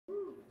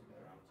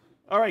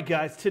All right,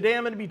 guys, today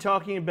I'm going to be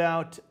talking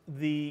about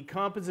the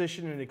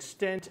composition and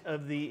extent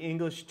of the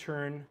English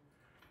tern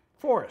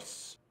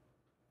forests.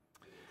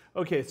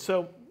 Okay,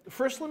 so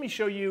first let me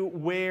show you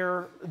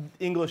where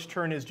English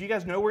tern is. Do you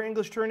guys know where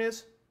English tern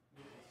is?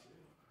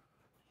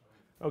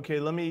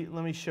 Okay, let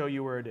me show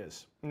you where it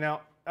is.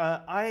 Now,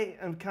 I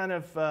am kind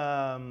of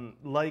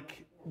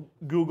like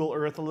Google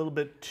Earth a little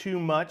bit too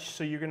much,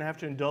 so you're going to have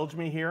to indulge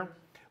me here.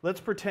 Let's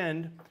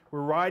pretend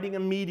we're riding a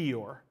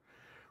meteor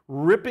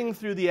ripping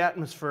through the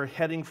atmosphere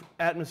heading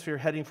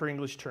for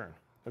English tern,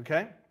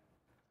 okay?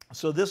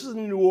 So this is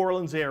the New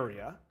Orleans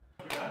area.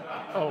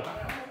 Oh.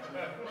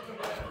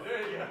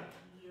 There you go.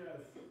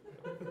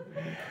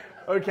 Yes.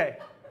 Okay,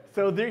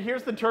 so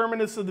here's the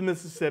terminus of the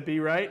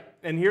Mississippi, right?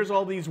 And here's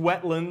all these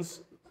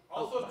wetlands.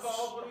 Also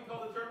called, what do you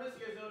call the terminus?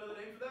 You guys know the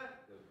name for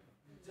that?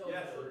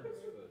 Yes.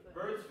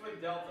 Bird's Foot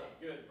Delta.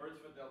 Good, Bird's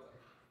Foot Delta.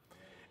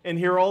 And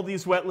here are all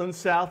these wetlands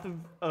south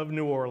of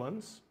New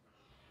Orleans.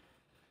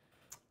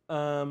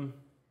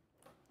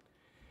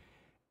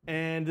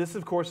 And this,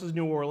 of course, is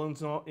New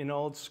Orleans in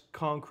all its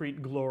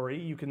concrete glory.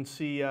 You can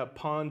see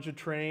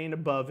Pontchartrain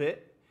above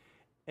it,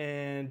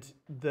 and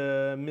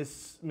the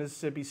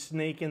Mississippi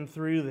snaking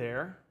through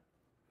there.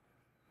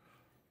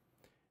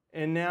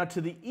 And now to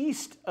the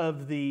east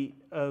of the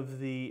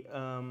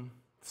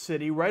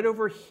city, right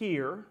over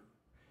here,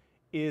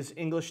 is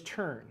English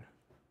tern.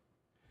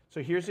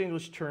 So here's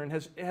English tern.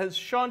 Has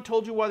Sean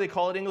told you why they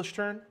call it English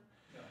tern?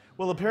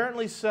 Well,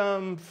 apparently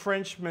some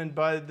Frenchman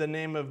by the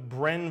name of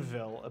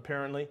Brenville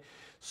apparently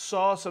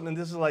saw something,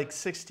 this is like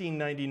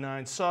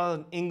 1699, saw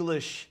an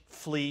English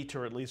fleet,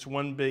 or at least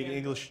one big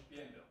English,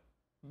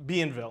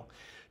 Bienville,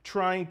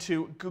 trying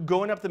to,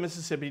 going up the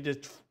Mississippi to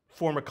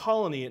form a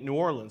colony at New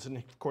Orleans. And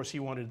of course he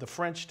wanted the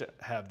French to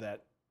have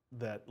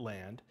that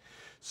land.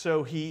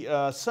 So he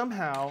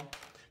somehow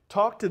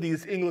talked to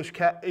these English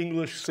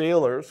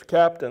sailors,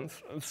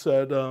 captains, and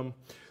said,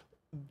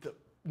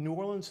 New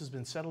Orleans has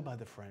been settled by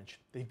the French.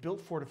 They've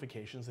built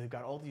fortifications. They've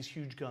got all these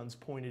huge guns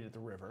pointed at the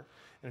river.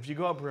 And if you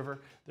go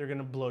upriver, they're going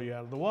to blow you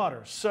out of the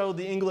water. So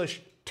the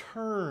English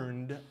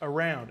turned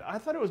around. I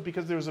thought it was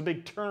because there was a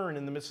big turn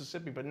in the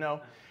Mississippi, but no.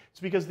 It's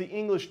because the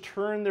English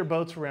turned their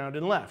boats around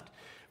and left.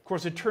 Of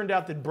course, it turned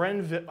out that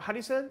Brenville, how do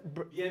you say it?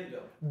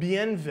 Bienville.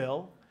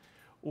 Bienville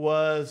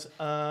was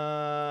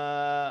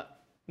not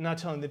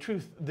telling the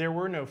truth. There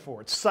were no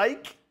forts.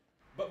 Psych!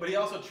 But he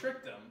also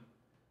tricked them.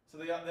 So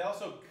they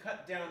also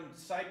cut down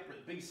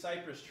big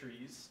cypress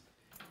trees,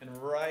 and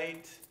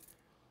right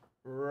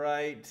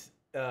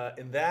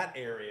in that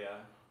area,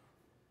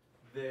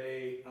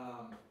 they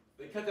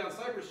cut down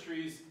cypress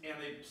trees and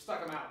they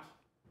stuck them out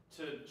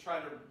to try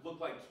to look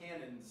like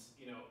cannons,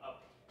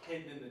 up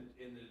hidden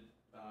in the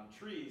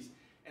trees.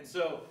 And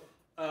so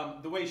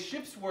the way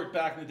ships worked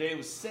back in the day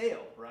was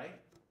sail, right?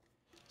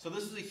 So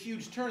this is a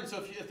huge turn.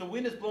 So if the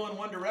wind is blowing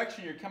one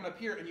direction, you're coming up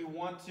here, and you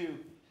want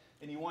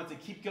to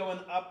keep going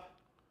up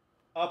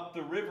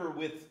the river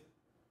with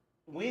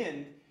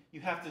wind, you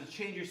have to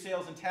change your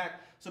sails and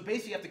tack. So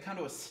basically you have to come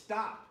to a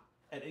stop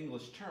at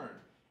English tern.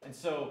 And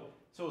so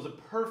it was a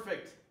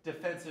perfect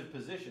defensive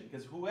position,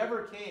 because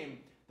whoever came,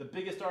 the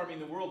biggest army in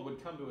the world,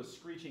 would come to a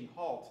screeching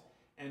halt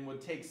and would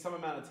take some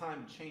amount of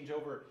time to change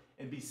over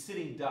and be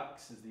sitting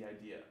ducks is the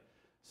idea.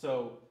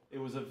 So it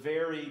was a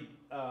very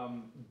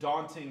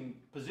daunting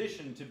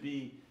position to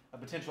be a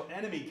potential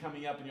enemy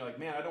coming up, and you're like,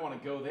 man, I don't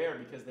want to go there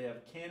because they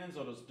have cannons,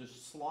 or they'll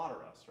just slaughter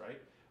us, right?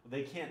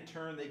 They can't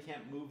turn, they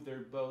can't move their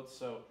boats,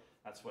 so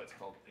that's why it's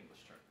called English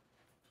tern.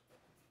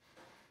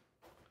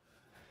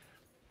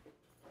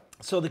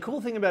 So the cool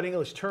thing about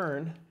English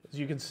tern, as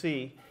you can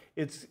see,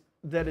 it's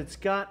that it's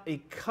got a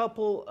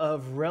couple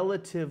of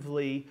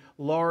relatively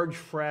large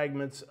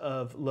fragments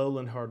of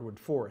lowland hardwood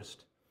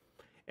forest.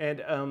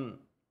 And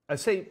I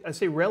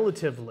say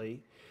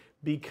relatively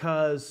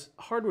because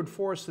hardwood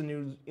forests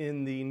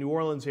in the New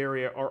Orleans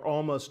area are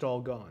almost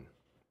all gone.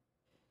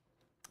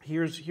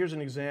 Here's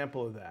an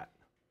example of that.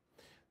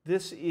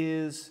 This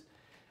is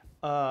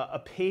a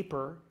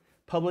paper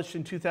published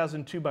in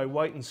 2002 by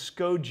White and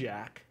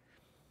Skojak.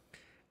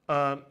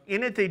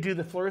 In it, they do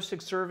the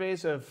floristic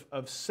surveys of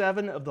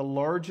 7 of the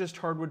largest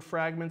hardwood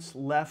fragments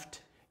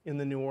left in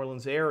the New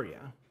Orleans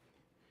area.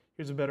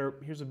 Here's a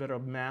better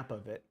map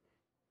of it.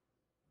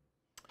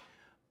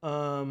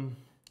 Of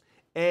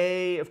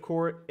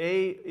course,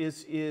 A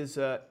is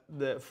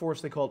the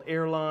forest they called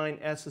Airline.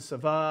 S is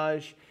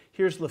Sauvage.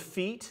 Here's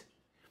Lafitte,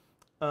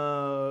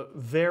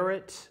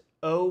 Verret,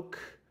 Oak,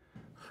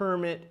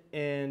 Hermit,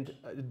 and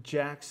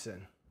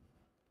Jackson.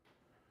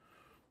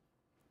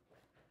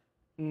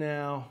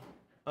 Now,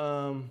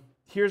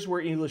 here's where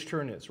English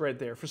tern is, right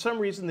there. For some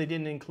reason, they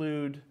didn't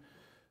include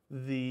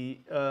the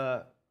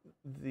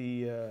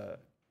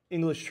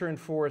English tern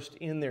forest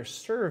in their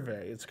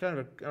survey. It's kind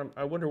of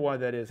I wonder why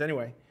that is.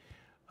 Anyway,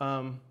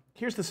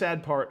 here's the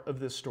sad part of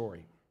this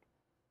story.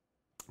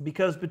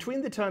 Because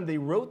between the time they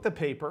wrote the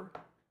paper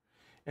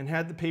and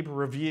had the paper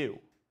review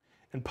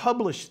and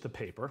published the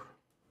paper,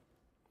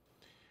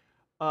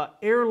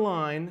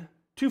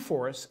 two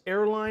forests,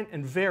 Airline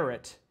and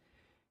Verret,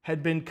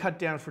 had been cut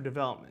down for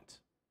development.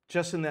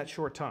 just in that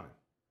short time.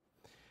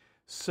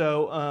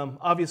 So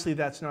obviously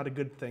that's not a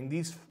good thing.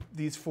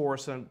 These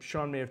forests, and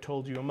Sean may have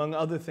told you, among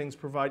other things,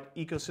 provide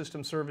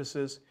ecosystem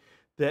services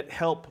that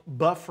help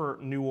buffer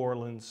New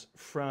Orleans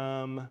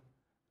from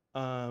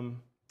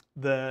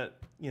the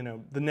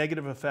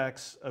negative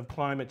effects of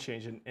climate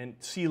change and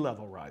sea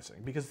level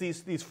rising. Because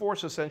these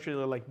forests essentially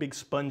are like big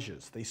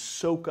sponges. They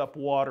soak up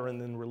water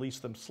and then release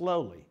them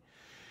slowly.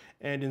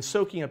 And in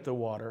soaking up the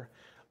water,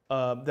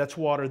 that's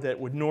water that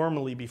would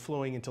normally be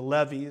flowing into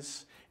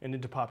levees and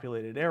into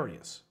populated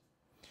areas.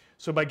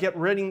 So by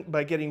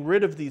getting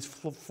rid of these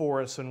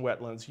forests and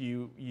wetlands,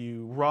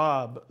 you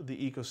rob the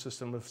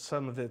ecosystem of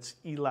some of its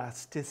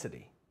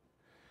elasticity.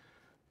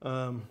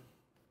 Sean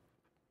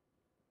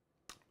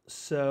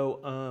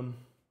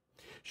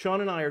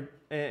and I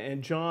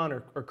and John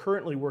are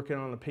currently working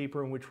on a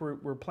paper in which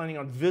we're planning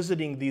on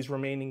visiting these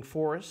remaining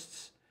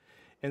forests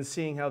and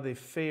seeing how they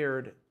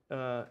fared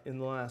in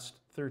the last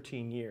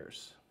 13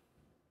 years.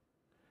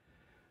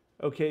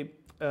 Okay,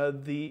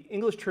 the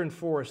English Tern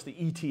Forest, the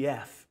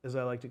ETF, as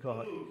I like to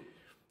call it,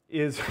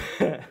 is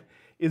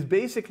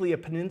basically a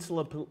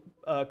peninsula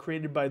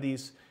created by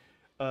these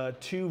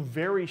two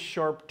very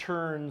sharp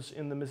turns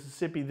in the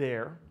Mississippi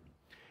there.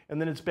 And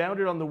then it's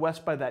bounded on the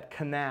west by that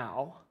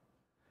canal,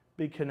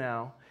 big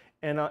canal,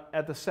 and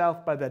at the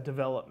south by that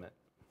development.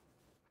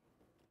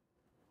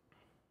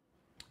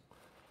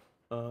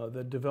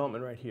 The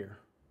development right here.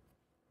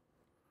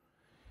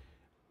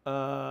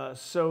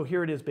 So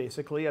here it is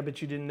basically. I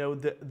bet you didn't know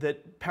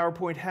that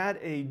PowerPoint had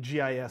a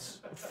GIS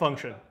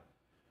function.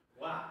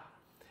 Wow.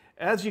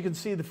 As you can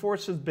see, the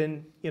forest has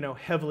been,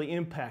 heavily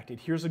impacted.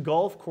 Here's a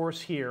golf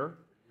course here,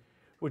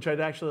 which I'd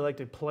actually like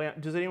to play.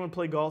 Does anyone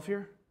play golf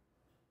here?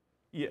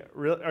 Yeah,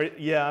 really?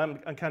 Yeah,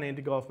 I'm kind of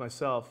into golf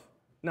myself.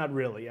 Not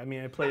really. I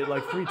mean, I play it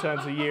like 3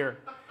 times a year.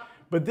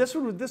 But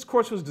this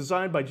course was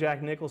designed by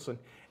Jack Nicholson.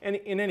 And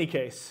in any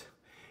case,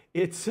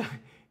 it's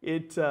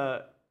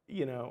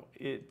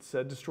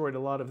destroyed a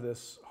lot of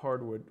this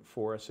hardwood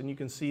forest. And you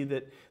can see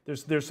that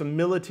there's some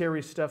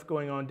military stuff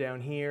going on down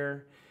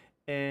here,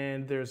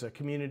 and there's a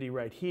community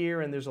right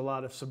here, and there's a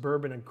lot of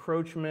suburban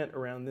encroachment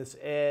around this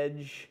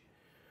edge.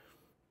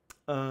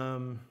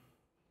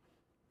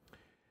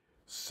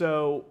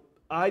 So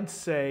I'd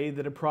say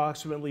that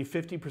approximately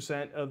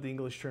 50% of the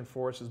English Tern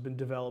Forest has been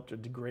developed or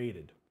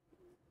degraded.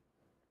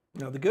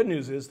 Now the good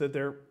news is that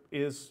there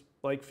is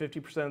like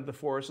 50% of the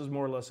forest is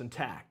more or less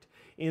intact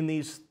in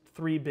these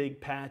 3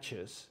 big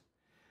patches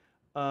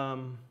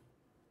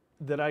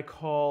that I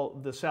call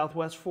the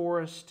Southwest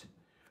Forest,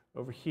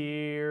 over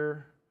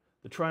here,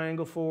 the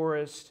Triangle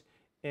Forest,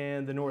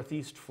 and the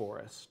Northeast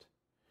Forest.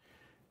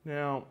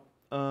 Now,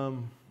 a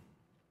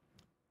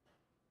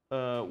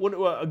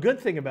good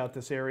thing about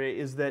this area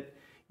is that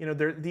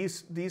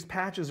these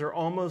patches are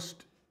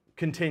almost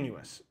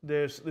continuous.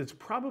 The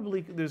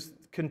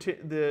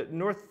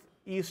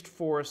Northeast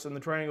Forest and the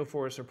Triangle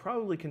Forest are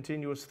probably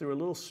continuous through a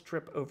little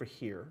strip over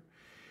here.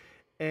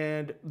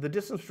 And the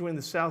distance between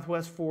the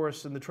Southwest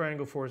Forest and the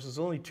Triangle Forest is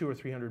only 200 or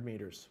 300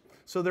 meters.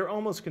 So they're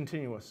almost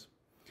continuous.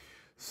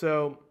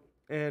 So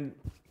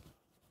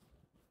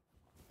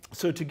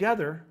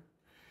together,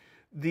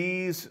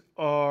 these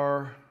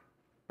are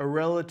a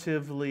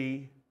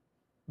relatively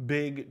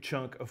big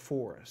chunk of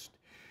forest.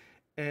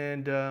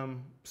 And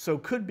so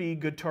could be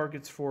good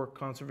targets for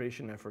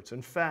conservation efforts.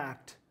 In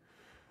fact,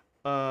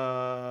 2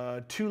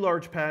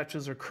 large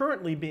patches are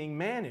currently being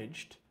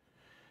managed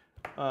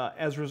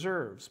as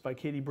reserves by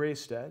Katie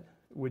Braisted,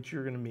 who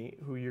you're going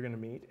to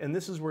meet, and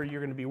this is where you're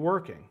going to be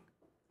working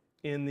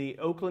in the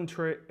Woodland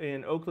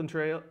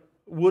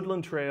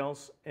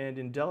Trails and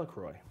in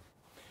Delacroix.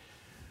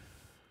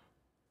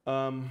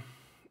 And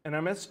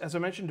as I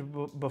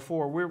mentioned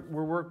before,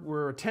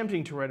 we're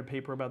attempting to write a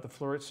paper about the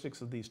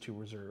floristics of these 2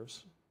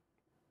 reserves,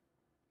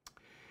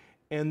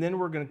 and then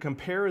we're going to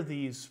compare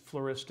these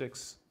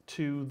floristics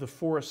to the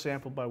forest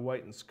sampled by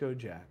White and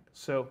Skojak.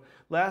 So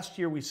last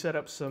year we set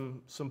up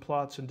some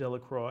plots in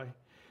Delacroix,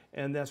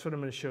 and that's what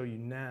I'm going to show you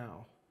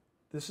now.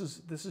 This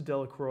is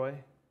Delacroix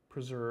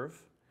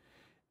Preserve,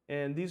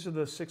 and these are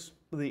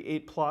the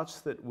 8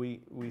 plots that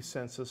we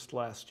censused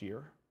last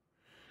year.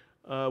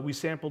 We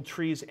sampled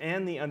trees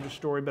and the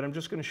understory, but I'm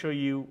just going to show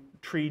you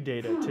tree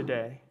data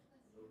today.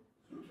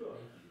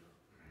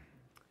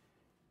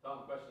 Tom,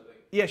 question.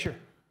 Yeah, sure.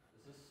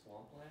 Is this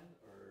swampland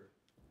or is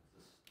this?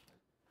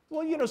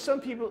 Well,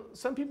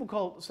 some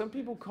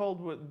people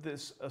called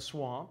this a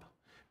swamp,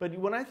 but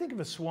when I think of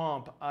a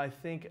swamp, I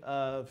think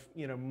of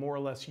more or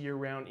less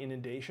year-round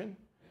inundation.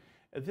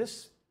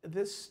 This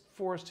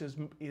forest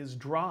is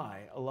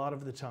dry a lot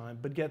of the time,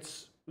 but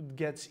gets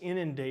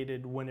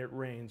inundated when it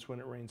rains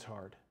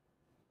hard.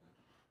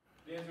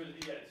 The answer is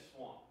yeah, it's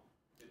swamp.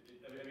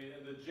 I mean,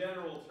 in the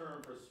general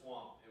term for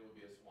swamp, it would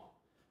be a swamp.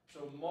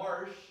 So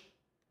marsh,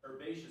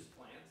 herbaceous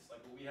plants,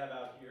 like what we have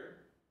out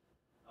here,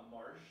 a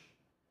marsh.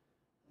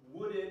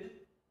 Wooded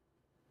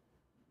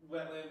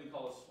wetland we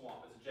call a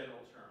swamp as a general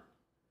term.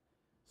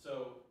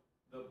 So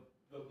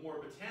the more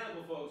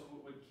botanical folks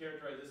would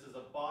characterize this as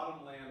a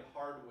bottomland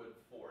hardwood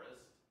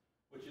forest,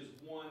 which is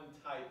one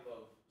type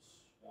of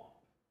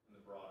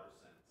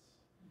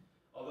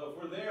Although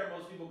if we're there,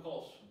 most people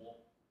call it swamp.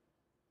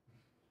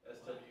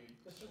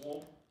 SW,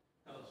 swamp,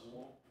 kind of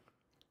swamp.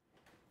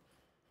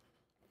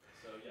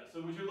 So yeah,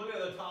 so when you're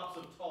looking at the tops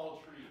of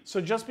tall trees.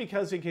 So just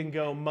because it can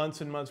go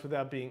months and months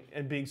without being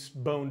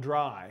bone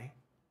dry,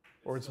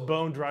 or it's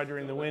bone dry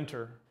during the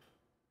winter,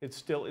 it's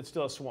still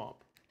a swamp.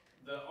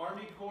 The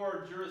Army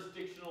Corps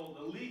jurisdictional,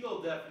 the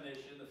legal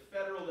definition, the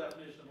federal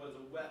definition of what is a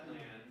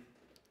wetland,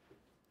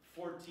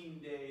 14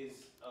 days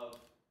of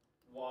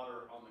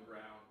water on the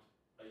ground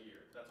a year.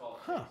 That's all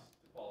it takes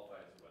to qualify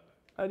as a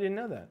wetland. I didn't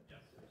know that. Yes.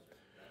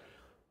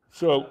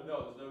 So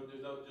No,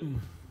 there's no just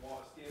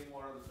standing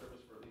water on the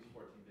surface for at least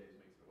 14 days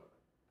makes it a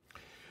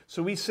wetland.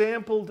 so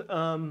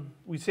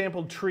we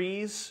sampled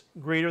trees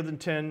greater than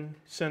 10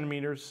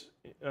 centimeters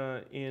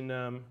in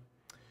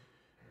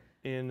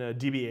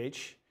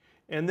DBH,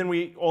 and then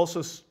we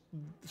also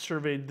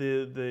surveyed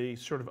the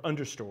sort of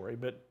understory.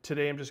 But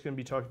today I'm just going to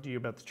be talking to you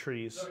about the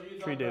trees, So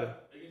tree data.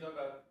 Are you talking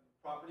about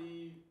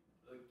property?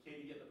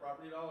 Katie getting the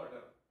property at all or no?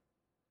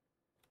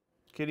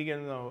 Katie,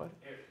 getting the what?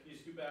 Here, can you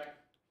scoot back?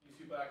 Can you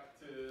scoot back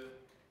to?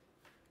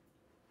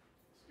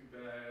 Scoot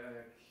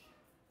back.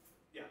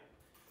 Yeah.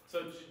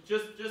 So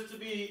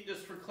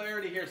just for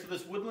clarity here, so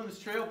this Woodlands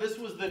Trail, this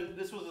was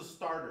a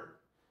starter.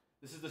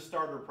 This is the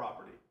starter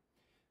property.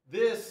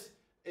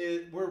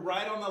 We're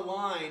right on the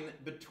line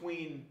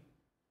between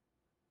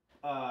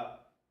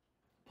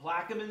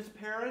Plaquemines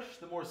Parish,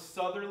 the more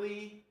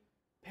southerly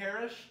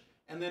parish,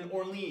 and then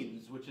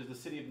Orleans, which is the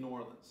city of New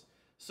Orleans.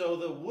 So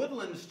the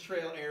Woodlands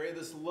Trail area,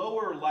 this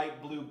lower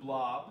light blue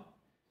blob,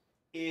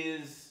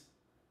 is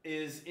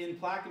in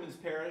Plaquemines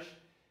Parish.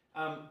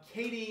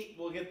 Katie,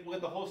 we'll get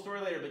the whole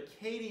story later, but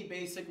Katie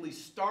basically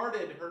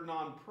started her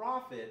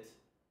nonprofit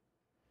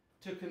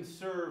to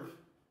conserve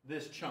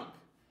this chunk.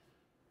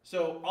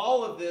 So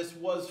all of this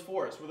was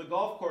forest, where the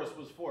golf course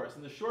was forest.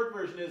 And the short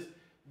version is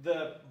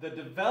the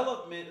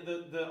development,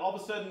 all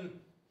of a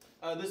sudden,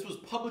 this was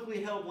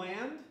publicly held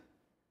land.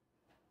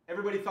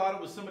 Everybody thought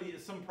it was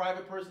some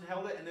private person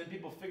held it, and then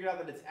people figured out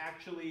that it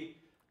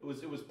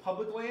was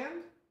public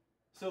land.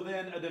 So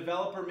then a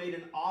developer made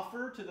an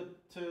offer to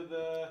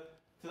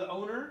the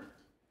owner,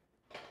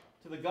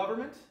 to the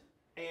government,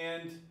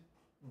 and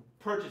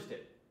purchased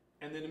it.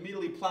 And then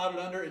immediately plowed it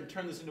under and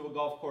turned this into a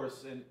golf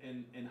course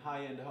and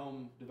high-end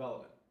home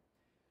development.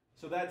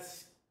 So that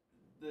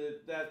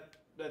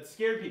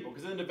scared people,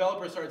 because then the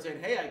developer started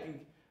saying, hey,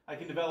 I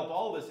can develop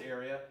all this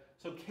area.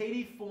 So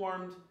Katie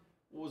formed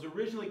what was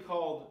originally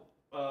called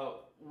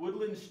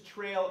Woodlands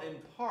Trail and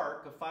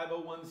Park, a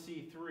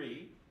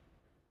 501c3.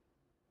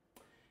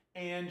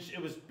 And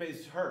it was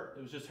based her.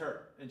 It was just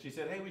her. And she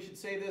said, hey, we should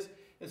say this.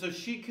 And so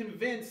she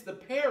convinced the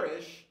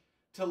parish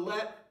to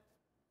let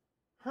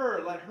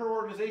her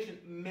organization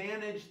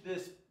manage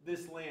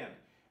this land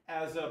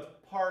as a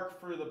park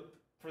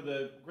for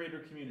the greater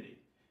community.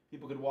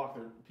 People could walk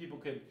there. People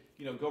could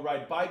go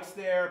ride bikes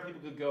there.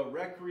 People could go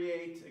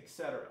recreate,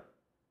 etc.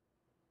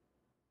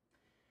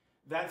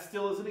 That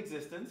still is in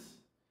existence.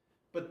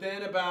 But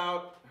then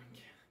about, I'm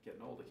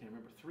getting old, I can't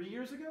remember, 3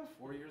 years ago,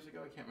 4 years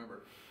ago, I can't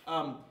remember.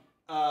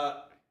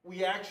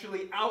 We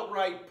actually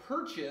outright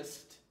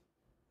purchased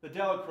the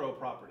Delacroix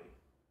property.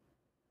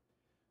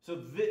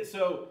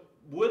 So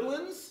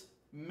Woodlands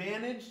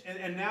managed,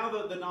 and now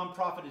the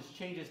nonprofit has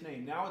changed its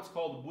name. Now it's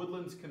called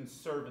Woodlands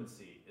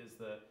Conservancy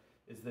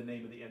is the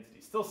name of the entity.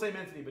 Still same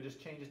entity, but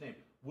just changed its name.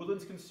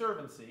 Woodlands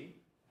Conservancy.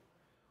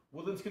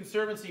 Woodlands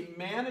Conservancy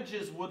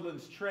manages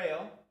Woodlands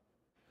Trail.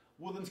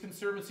 Woodlands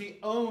Conservancy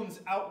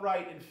owns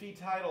outright and fee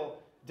title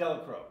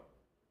Delacroix.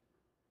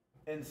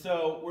 And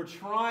so we're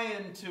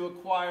trying to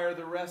acquire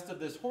the rest of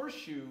this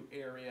horseshoe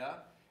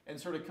area and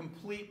sort of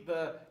complete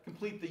the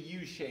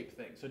U-shaped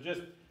thing. So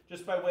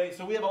just by way,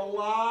 so we have a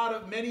lot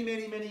of many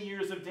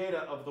years of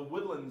data of the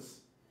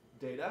Woodlands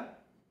data.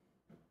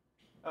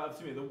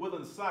 The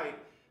Woodlands site.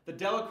 The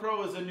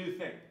Delacroix is a new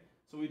thing.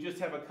 So we just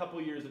have a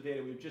couple years of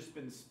data. We've just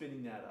been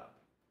spinning that up.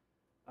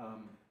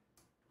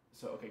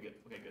 Okay, good.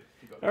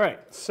 Keep going. All right,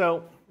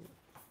 so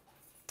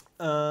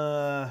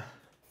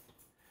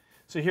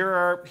here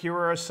are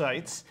our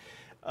sites.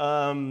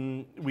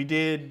 We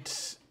did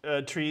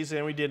trees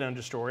and we did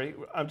understory.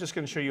 I'm just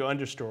going to show you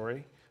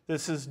understory.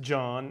 This is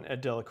John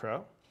at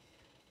Delacroix.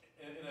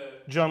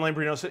 John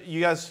Lambrino. So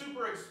you guys.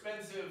 Super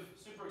expensive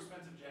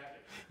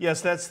jacket. Yes,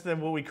 that's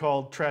what we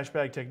call trash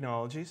bag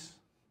technologies.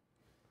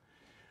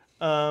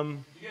 You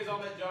guys all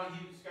met John.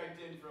 He Skyped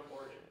in from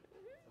Oregon.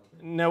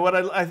 Now,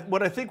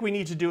 what I think we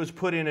need to do is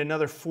put in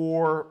another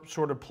 4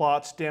 sort of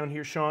plots down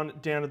here, Sean,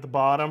 down at the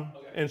bottom,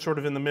 and sort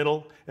of in the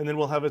middle, and then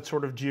we'll have it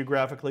sort of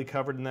geographically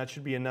covered, and that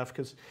should be enough,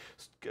 because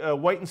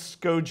White and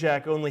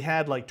Skojak only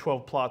had like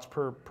 12 plots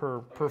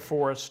per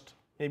forest,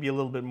 maybe a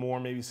little bit more,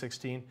 maybe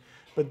 16,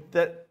 but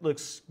that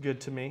looks good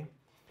to me.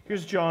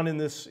 Here's John in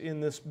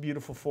this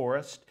beautiful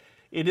forest.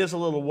 It is a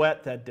little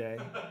wet that day.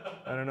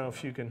 I don't know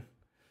if you can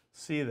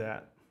see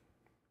that.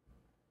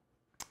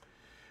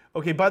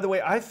 Okay, by the way,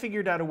 I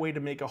figured out a way to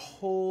make a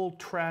whole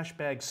trash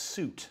bag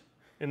suit.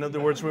 In other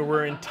words, where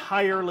we're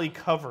entirely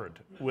covered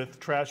with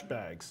trash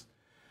bags.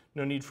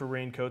 No need for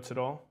raincoats at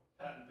all.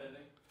 Patent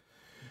pending.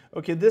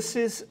 Okay, this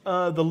is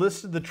the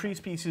list of the tree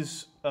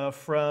species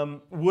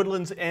from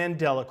Woodlands and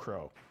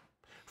Delacroix,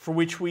 for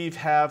which we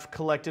have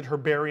collected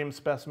herbarium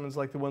specimens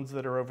like the ones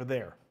that are over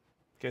there.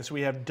 Okay, so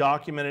we have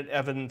documented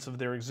evidence of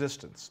their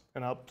existence,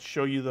 and I'll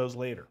show you those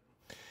later.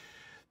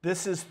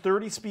 This is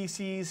 30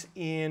 species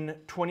in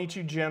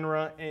 22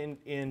 genera and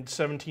in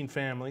 17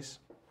 families.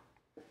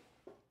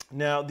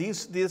 Now,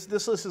 this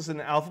list is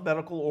in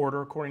alphabetical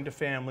order according to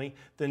family,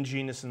 then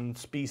genus and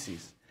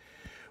species.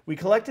 We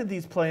collected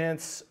these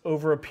plants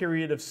over a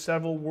period of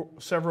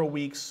several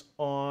weeks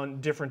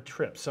on different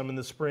trips, some in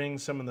the spring,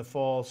 some in the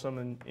fall,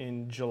 some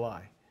in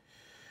July.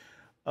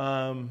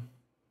 Some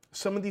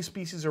of these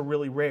species are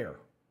really rare.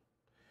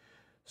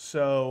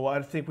 So I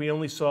think we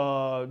only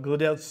saw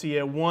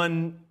Gledetsia,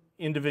 one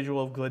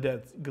individual of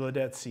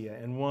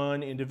Gledetsia, and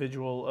one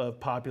individual of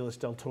Populus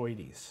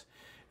deltoides,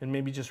 and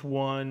maybe just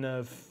one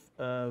of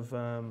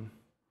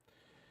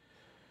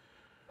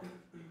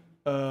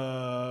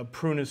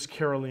Prunus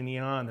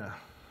caroliniana,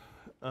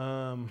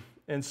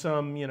 and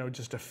some,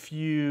 just a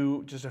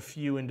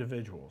few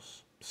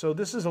individuals. So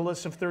this is a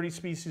list of 30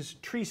 species,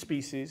 tree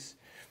species,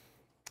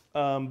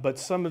 but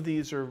some of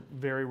these are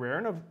very rare,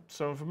 and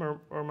some of them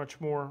are much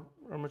more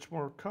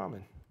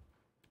common.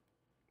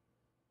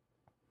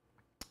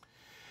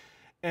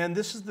 And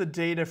this is the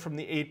data from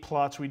the 8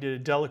 plots we did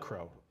at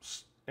Delacroix,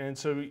 and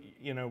so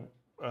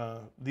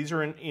these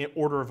are in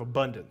order of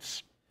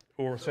abundance,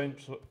 or So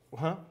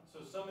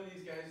some of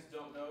these guys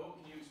don't know.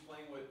 Can you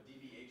explain what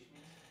DBH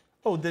means?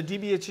 Oh, the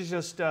DBH is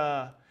just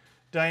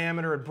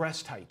diameter at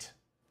breast height.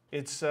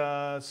 It's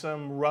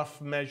some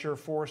rough measure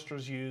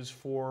foresters use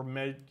for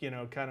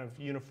kind of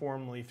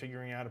uniformly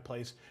figuring out a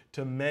place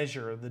to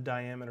measure the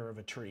diameter of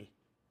a tree.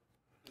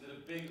 Is it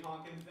a big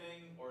honking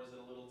thing, or is it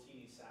a little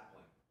teeny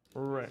sapling?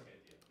 Right.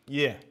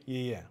 Yeah.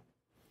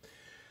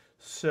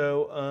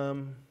 So,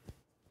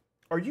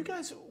 are you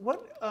guys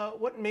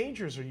what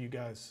majors are you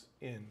guys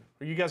in?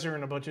 Are you guys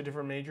in a bunch of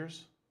different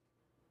majors?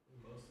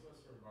 Most of us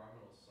are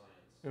environmental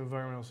science.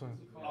 Environmental science.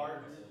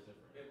 Art.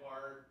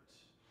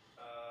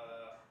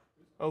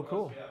 Oh,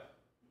 cool.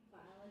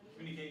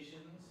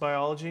 Communications.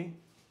 Biology.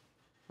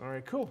 All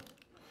right, cool.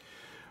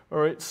 All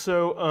right,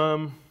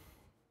 so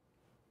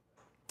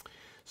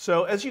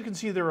as you can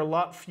see, there are a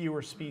lot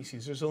fewer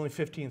species. There's only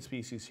 15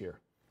 species here.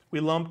 We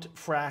lumped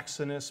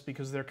Fraxinus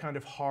because they're kind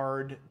of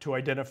hard to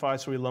identify,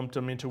 so we lumped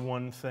them into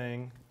one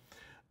thing.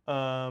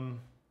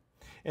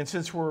 And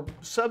since we're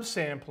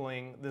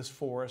subsampling this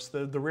forest,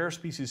 the rare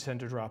species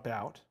tend to drop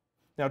out.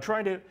 Now,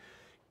 trying to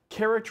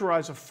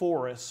characterize a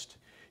forest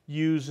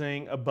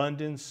using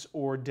abundance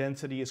or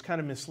density is kind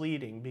of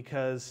misleading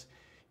because,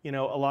 a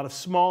lot of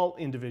small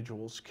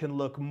individuals can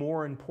look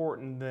more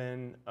important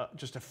than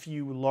just a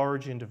few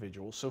large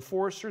individuals. So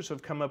foresters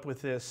have come up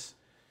with this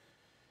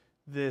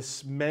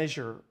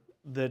measure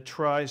that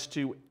tries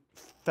to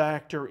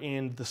factor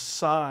in the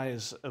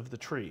size of the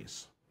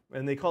trees.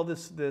 And they call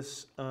this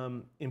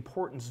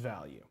importance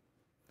value.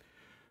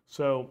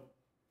 So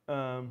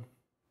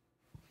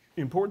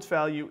importance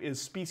value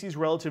is species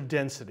relative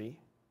density.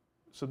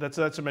 So that's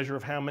a measure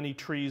of how many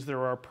trees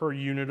there are per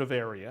unit of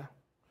area.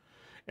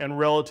 And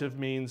relative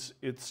means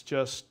it's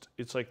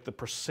like the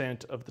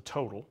percent of the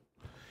total.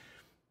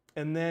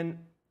 And then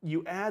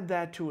you add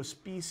that to a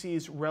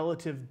species'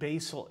 relative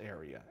basal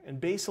area. And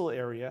basal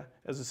area,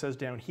 as it says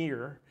down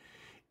here,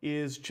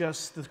 is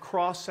just the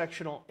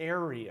cross-sectional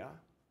area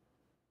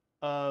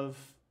of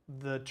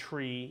the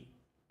tree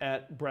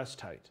at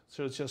breast height.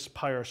 So it's just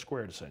pi r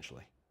squared,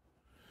 essentially.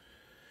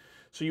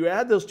 So you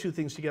add those two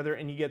things together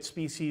and you get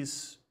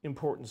species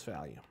importance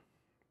value.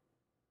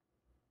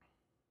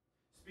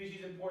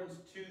 Species importance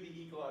to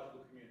the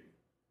ecological community.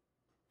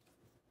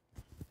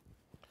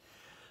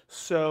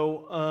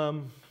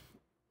 So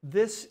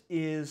this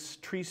is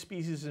tree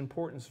species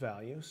importance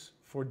values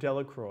for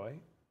Delacroix.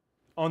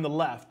 On the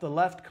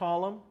left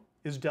column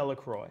is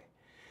Delacroix.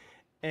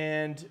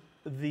 And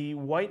the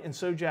white and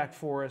Saujac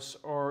forests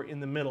are in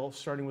the middle,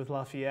 starting with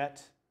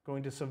Lafayette,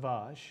 going to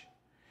Sauvage.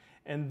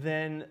 And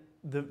then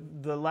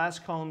the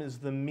last column is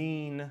the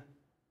mean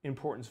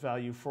importance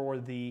value for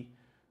the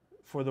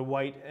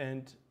white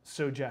and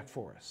Saujac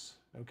forests.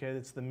 Okay,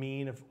 that's the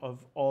mean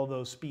of all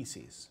those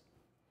species.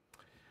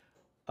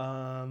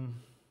 And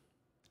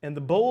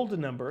the bold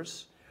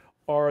numbers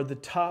are the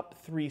top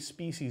 3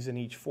 species in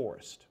each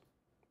forest.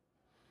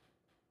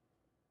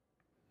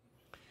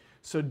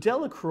 So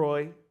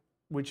Delacroix,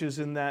 which is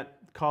in that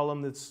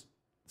column that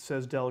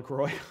says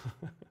Delacroix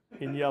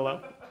in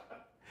yellow,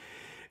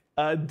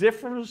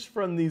 differs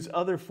from these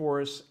other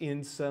forests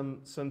in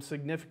some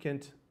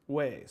significant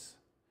ways.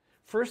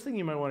 First thing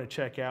you might want to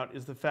check out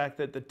is the fact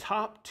that the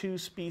top 2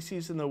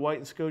 species in the white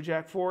and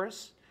Saujac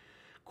forests,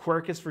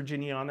 Quercus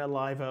virginiana,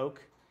 live oak,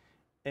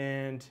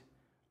 and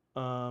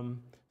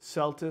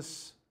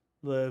Celtis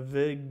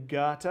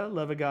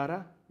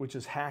levigata, which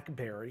is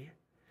hackberry,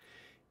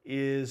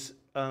 is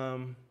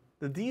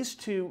these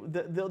two.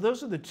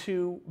 Those are the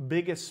 2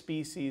 biggest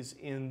species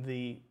in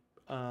the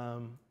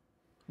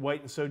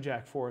white and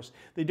Saujac forest.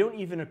 They don't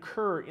even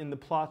occur in the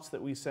plots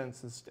that we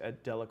censused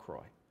at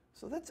Delacroix.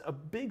 So that's a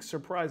big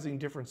surprising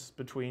difference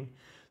between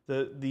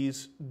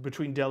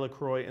between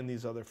Delacroix and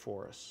these other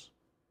forests.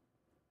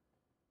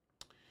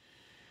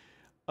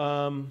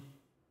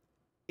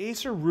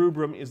 Acer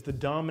rubrum is the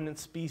dominant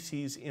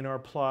species in our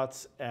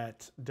plots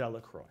at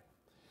Delacroix.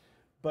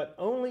 But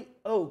only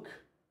oak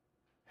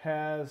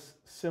has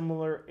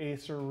similar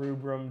Acer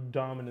rubrum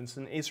dominance,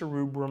 and Acer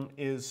rubrum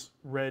is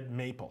red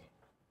maple.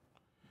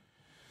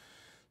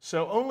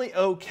 So only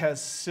oak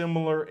has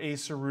similar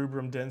Acer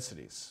rubrum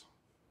densities.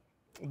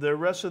 The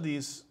rest of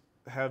these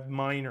have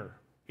minor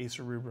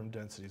Acer rubrum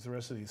densities, the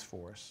rest of these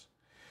forests.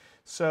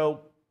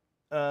 So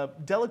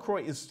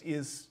Delacroix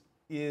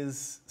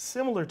is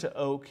similar to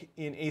oak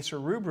in Acer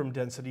rubrum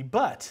density,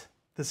 but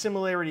the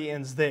similarity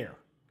ends there.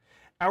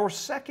 Our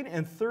second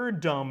and third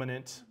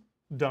dominants,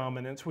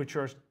 which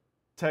are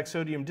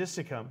Taxodium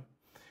disticum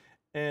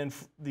and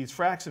these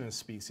Fraxinus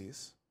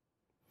species,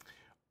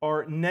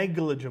 are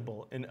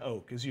negligible in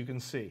oak, as you can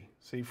see.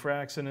 See,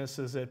 Fraxinus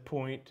is at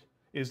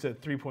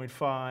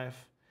 3.5,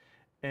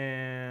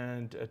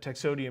 and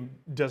Taxodium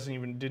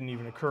didn't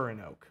even occur in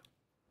oak.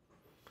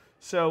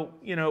 So,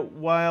 you know,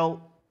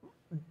 while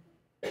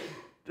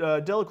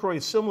Delacroix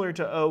is similar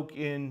to oak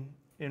in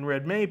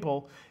red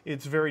maple,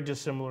 it's very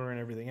dissimilar in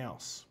everything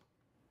else.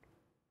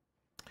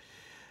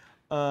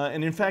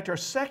 And in fact, our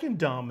second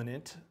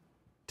dominant,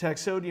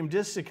 Taxodium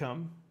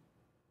disticum,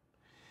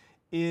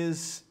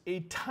 is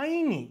a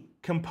tiny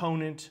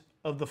component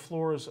of the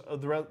floors of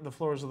the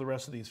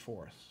rest of these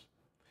forests.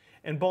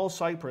 And ball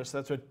cypress,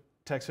 that's what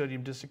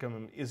Taxodium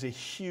disticum is, a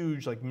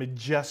huge, like,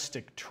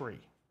 majestic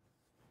tree.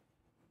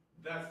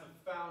 That's the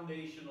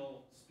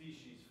foundational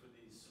species for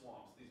these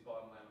swamps, these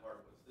bottomland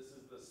hardwoods. This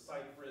is the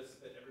cypress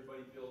that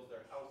everybody builds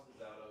their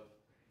houses out of.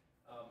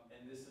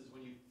 And this is,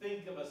 when you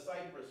think of a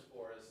cypress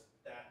forest,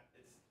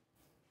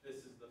 this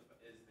is the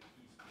key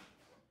species.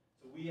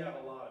 So we have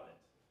a lot of it.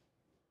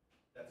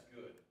 That's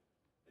good.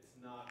 It's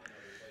not in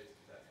other places.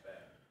 That's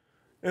bad.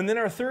 And then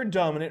our third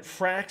dominant,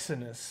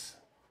 Fraxinus,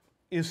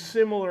 is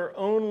similar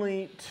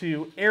only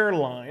to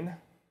airline,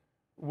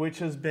 which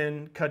has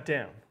been cut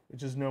down,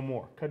 which is no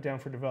more, cut down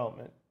for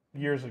development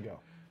years ago.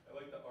 I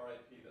like the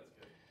RIP. That's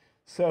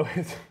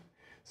good.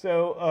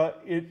 So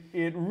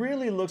it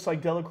really looks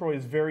like Delacroix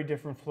is very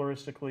different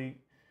floristically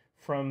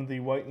from the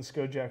white and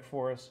Skojak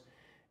forests.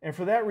 And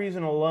for that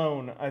reason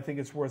alone, I think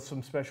it's worth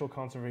some special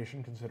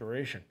conservation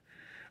consideration,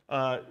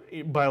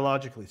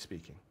 biologically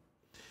speaking.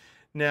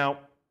 Now,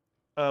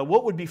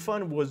 what would be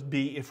fun would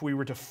be if we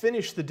were to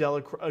finish the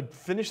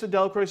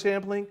Delacroix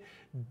sampling,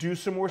 do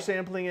some more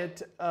sampling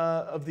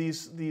of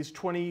these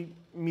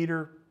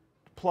 20-meter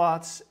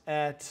plots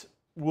at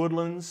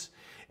Woodlands,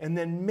 and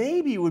then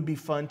maybe it would be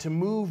fun to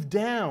move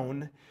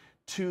down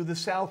to the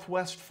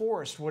Southwest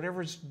Forest,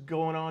 whatever's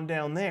going on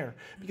down there,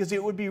 because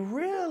it would be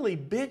really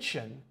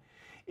bitchin'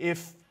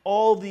 if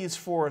all these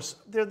forests,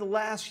 they're the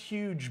last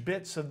huge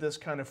bits of this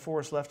kind of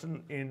forest left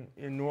in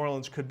New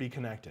Orleans, could be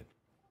connected.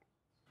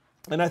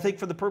 And I think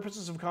for the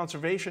purposes of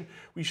conservation,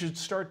 we should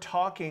start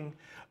talking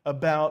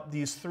about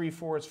these three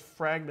forest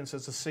fragments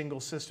as a single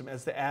system,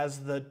 as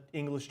the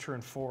English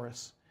tern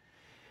forests.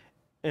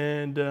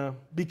 And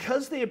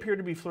because they appear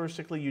to be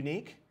floristically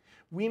unique,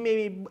 we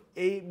may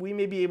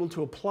be able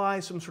to apply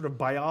some sort of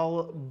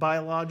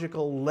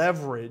biological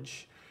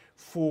leverage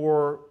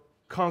for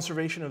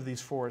conservation of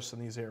these forests in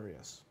these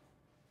areas.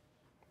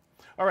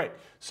 All right,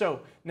 so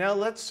now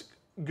let's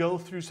go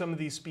through some of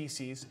these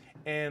species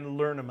and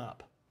learn them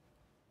up.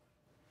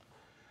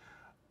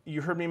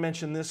 You heard me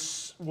mention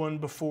this one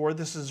before.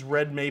 This is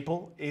red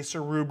maple,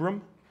 Acer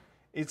rubrum.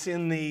 It's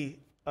in the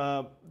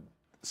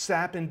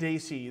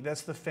Sapindaceae.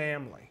 That's the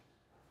family.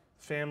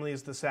 Family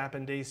is the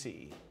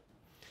Sapindaceae.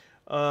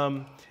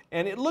 And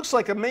it looks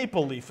like a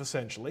maple leaf,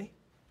 essentially.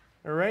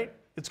 All right?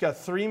 It's got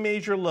three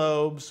major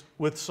lobes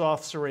with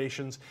soft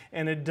serrations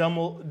and a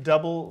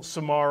double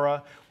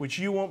samara, which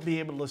you won't be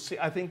able to see.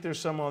 I think there's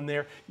some on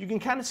there. You can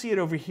kind of see it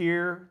over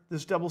here,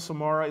 this double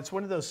samara. It's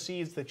one of those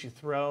seeds that you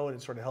throw and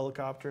it sort of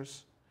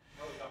helicopters.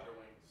 Helicopter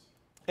wings.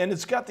 And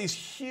it's got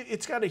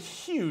a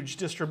huge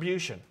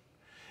distribution.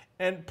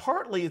 And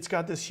partly it's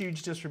got this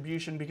huge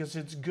distribution because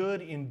it's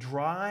good in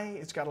dry.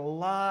 It's got a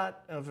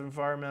lot of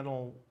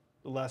environmental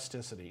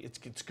elasticity.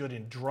 It's good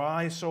in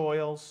dry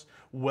soils,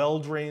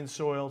 well-drained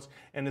soils,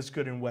 and it's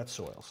good in wet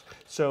soils.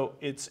 So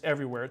it's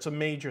everywhere. It's a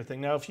major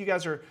thing. Now, if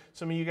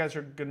some of you guys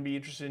are going to be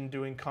interested in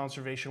doing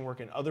conservation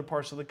work in other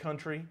parts of the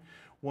country,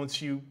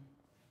 once you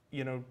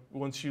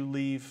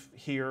leave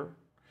here,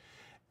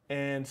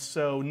 and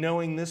so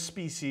knowing this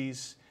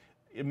species,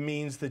 it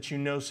means that you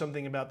know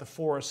something about the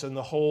forests and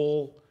the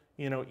whole,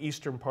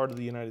 eastern part of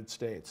the United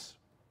States.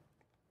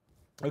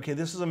 Okay,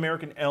 this is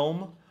American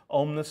elm.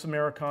 Ulmus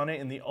americana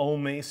in the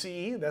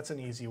Ulmaceae. That's an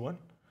easy one.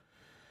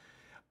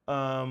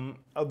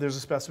 There's a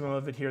specimen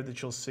of it here that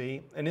you'll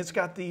see. And it's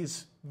got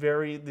this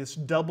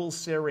double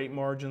serrate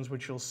margins,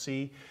 which you'll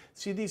see.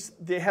 See these,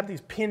 they have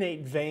these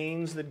pinnate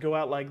veins that go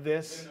out like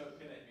this. I don't know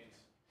what pinnate means.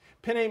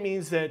 Pinnate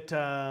means that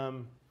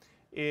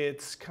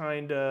it's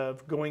kind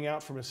of going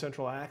out from a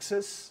central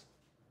axis.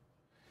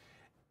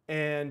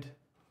 And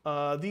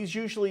These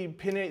usually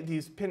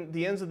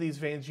the ends of these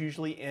veins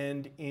usually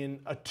end in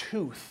a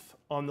tooth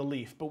on the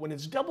leaf. But when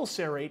it's double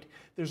serrate,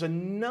 there's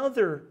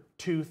another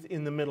tooth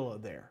in the middle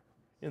of there,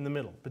 in the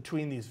middle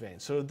between these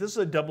veins. So this is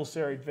a double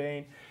serrate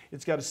vein.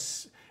 It's got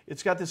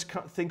this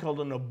thing called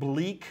an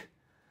oblique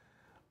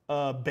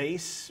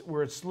base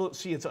where it's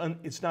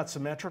not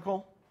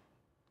symmetrical.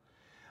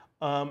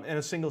 And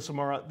a single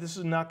samara. This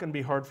is not going to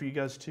be hard for you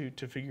guys to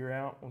figure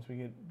out once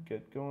we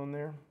get going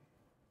there.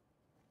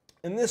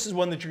 And this is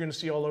one that you're going to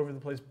see all over the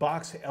place,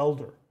 box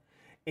elder,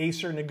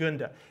 Acer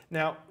negunda.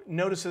 Now,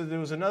 notice that there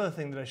was another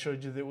thing that I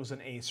showed you that was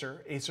an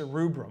Acer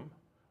rubrum,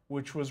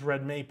 which was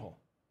red maple.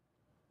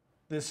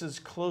 This is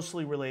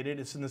closely related.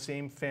 It's in the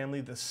same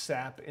family, the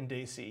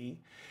Sapindaceae.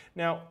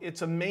 Now,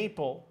 it's a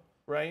maple,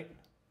 right?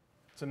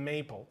 It's a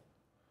maple.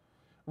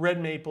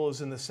 Red maple is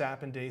in the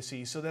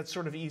Sapindaceae, so that's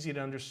sort of easy to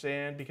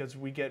understand because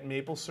we get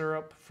maple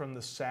syrup from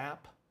the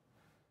sap.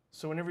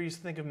 So whenever you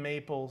think of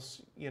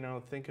maples,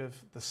 think of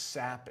the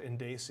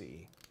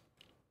Sapindaceae.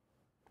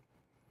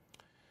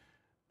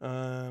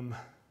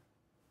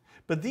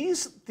 But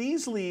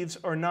these leaves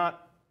are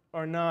not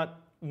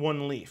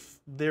one leaf.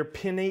 They're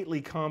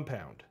pinnately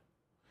compound.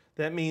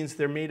 That means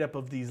they're made up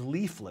of these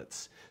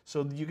leaflets.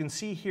 So you can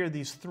see here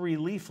these 3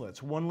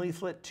 leaflets. 1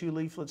 leaflet, 2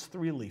 leaflets,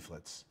 3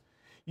 leaflets.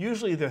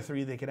 Usually they're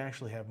 3, they can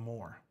actually have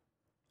more.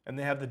 And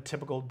they have the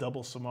typical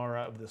double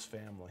samara of this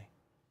family.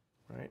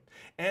 Right?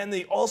 And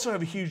they also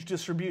have a huge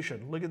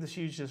distribution. Look at this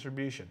huge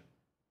distribution.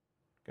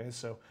 Okay,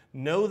 so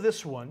know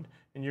this one,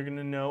 and you're going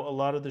to know a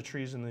lot of the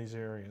trees in these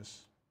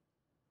areas.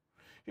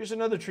 Here's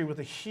another tree with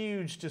a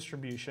huge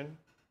distribution.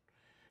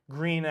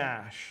 Green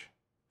ash,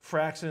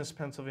 Fraxinus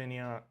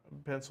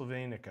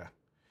pennsylvanica.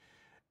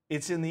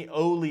 It's in the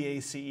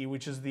Oleaceae,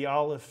 which is the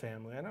olive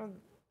family. I know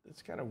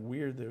it's kind of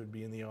weird that it would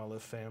be in the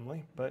olive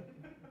family, but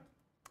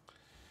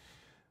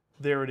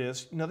there it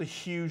is. Another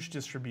huge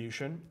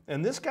distribution.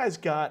 And this guy's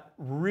got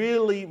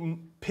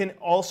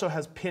also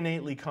has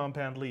pinnately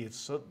compound leaves.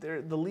 So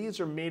the leaves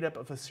are made up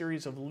of a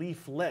series of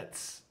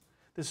leaflets.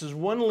 This is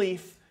one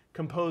leaf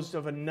composed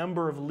of a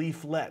number of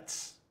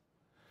leaflets.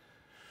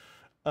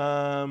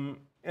 And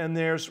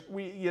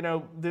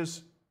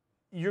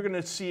you're going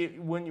to see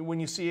it when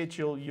you see it,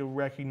 you'll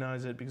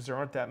recognize it because there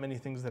aren't that many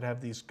things that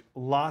have these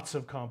lots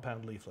of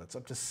compound leaflets,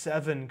 up to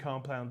 7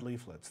 compound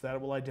leaflets.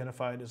 That will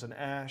identify it as an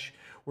ash.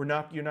 You're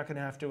not going to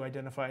have to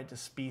identify it to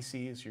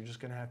species. You're just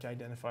going to have to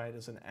identify it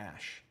as an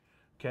ash,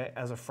 okay,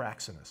 as a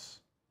Fraxinus.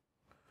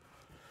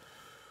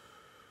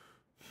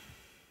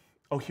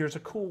 Oh, here's a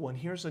cool one.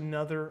 Here's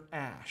another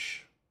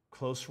ash,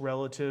 close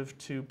relative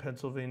to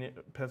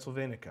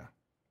Pennsylvanica.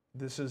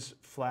 This is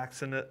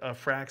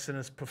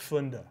Fraxinus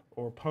profunda,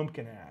 or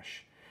pumpkin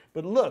ash.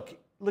 But look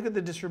at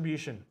the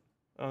distribution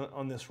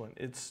on this one.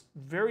 It's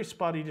very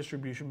spotty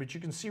distribution, but you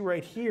can see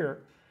right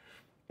here,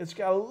 it's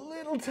got a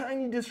little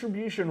tiny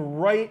distribution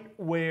right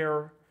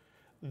where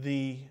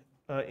the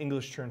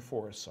English tern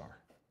forests are.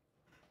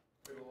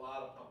 There's a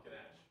lot of pumpkin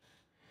ash.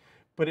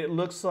 But it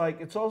looks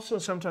like, it's also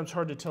sometimes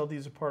hard to tell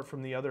these apart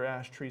from the other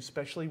ash trees,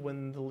 especially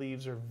when the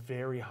leaves are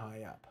very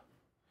high up.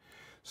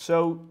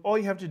 So all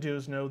you have to do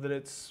is know that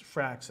it's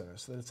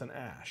Fraxinus, that it's an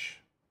ash,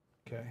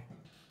 okay?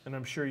 And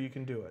I'm sure you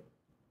can do it.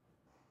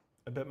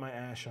 I bet my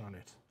ash on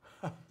it.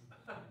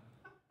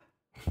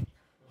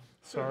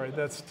 Sorry,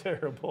 that's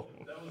terrible.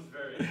 That was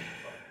very funny.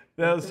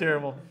 That was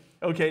terrible.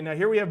 Okay, now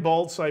here we have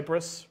bald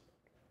cypress.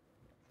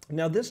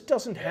 Now this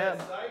doesn't have...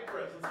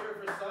 Cypress. Let's hear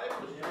it for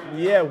cypress.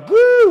 Yeah,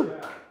 woo!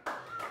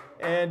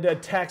 And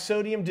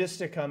Taxodium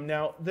disticum.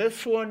 Now,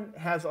 this one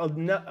has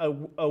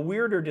a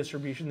weirder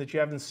distribution that you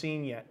haven't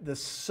seen yet, the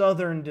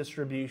southern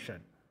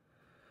distribution.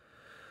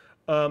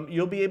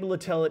 You'll be able to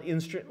tell it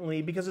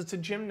instantly because it's a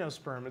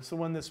gymnosperm. It's the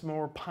one that's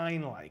more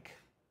pine-like.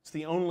 It's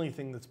the only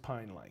thing that's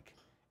pine-like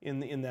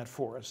in that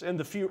forest. And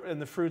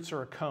the fruits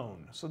are a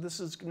cone. So this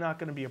is not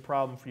going to be a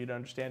problem for you to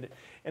understand it.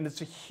 And it's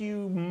a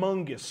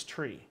humongous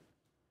tree.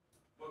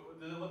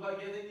 Does it look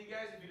like anything to you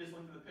guys if you just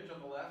look at the picture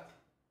on the left?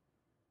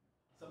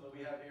 Something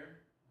we have here?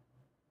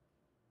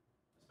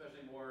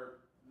 Especially more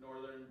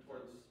northern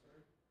towards...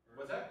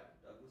 What's that?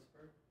 Douglas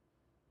fir?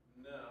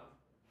 No.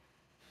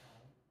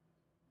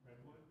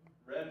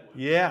 Redwood.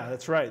 Yeah,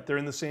 that's right. They're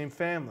in the same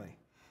family.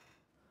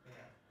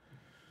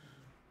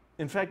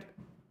 In fact,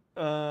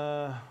 you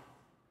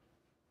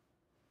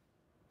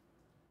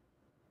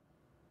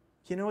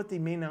know what? They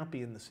may not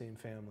be in the same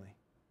family.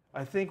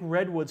 I think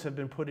redwoods have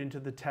been put into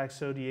the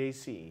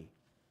Taxodiaceae.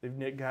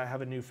 They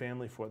have a new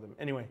family for them.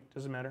 Anyway,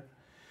 doesn't matter.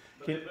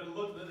 But they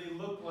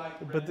look like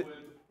redwood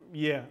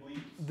yeah,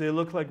 leaves. they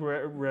look like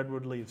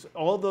redwood leaves.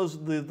 All those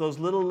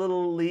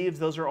little leaves,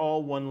 those are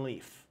all one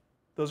leaf.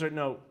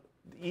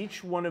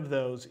 Each one of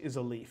those is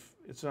a leaf.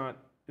 It's not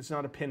a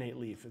pinnate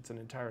leaf. It's an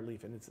entire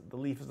leaf, and the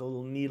leaf is a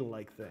little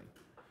needle-like thing.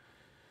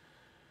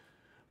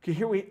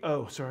 Okay,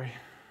 sorry.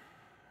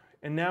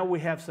 And now we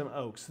have some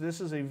oaks.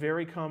 This is a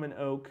very common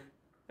oak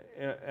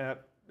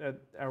at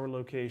our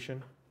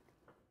location.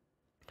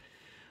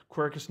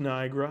 Quercus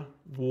nigra,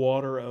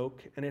 water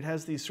oak, and it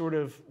has these sort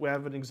of, we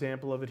have an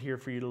example of it here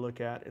for you to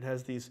look at. It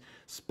has these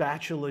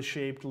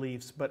spatula-shaped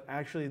leaves, but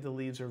actually the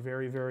leaves are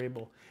very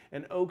variable.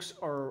 And oaks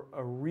are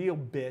a real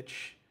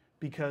bitch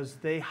because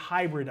they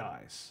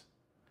hybridize.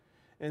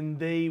 And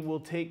they will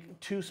take,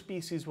 two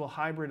species will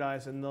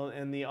hybridize,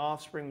 and the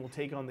offspring will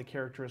take on the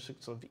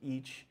characteristics of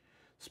each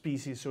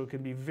species. So it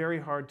can be very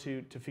hard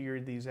to figure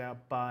these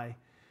out by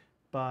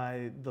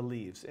the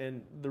leaves.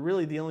 And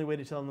really the only way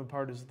to tell them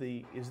apart is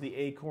the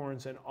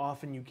acorns, and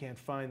often you can't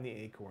find the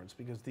acorns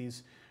because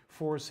these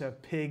forests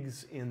have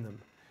pigs in them.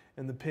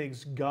 And the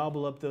pigs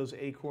gobble up those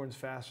acorns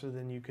faster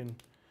than you can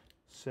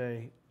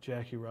say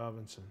Jackie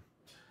Robinson.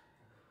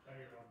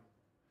 Jackie Robinson.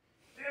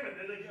 Damn it,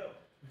 there they go.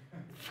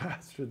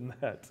 Faster than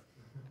that.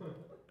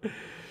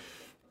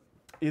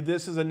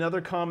 This is another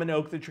common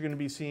oak that you're going to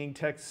be seeing,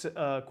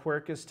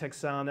 Quercus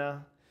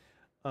texana.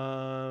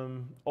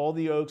 All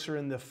the oaks are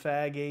in the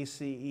Fag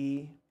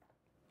ACE.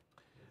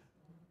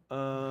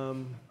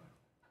 Come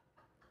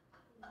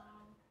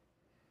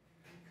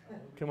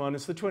on,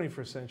 it's the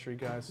 21st century,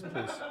 guys,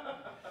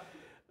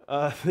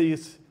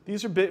 please.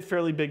 These are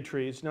fairly big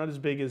trees, not as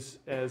big as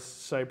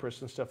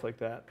cypress and stuff like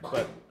that,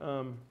 but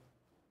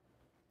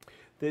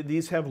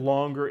these have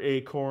longer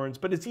acorns.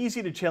 But it's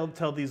easy to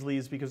tell these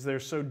leaves because they're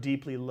so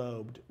deeply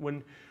lobed.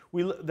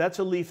 That's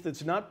a leaf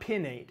that's not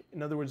pinnate.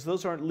 In other words,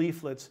 those aren't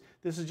leaflets.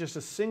 This is just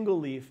a single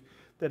leaf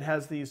that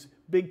has these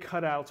big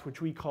cutouts,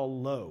 which we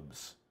call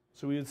lobes.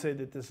 So we would say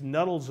that this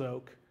Nuttall's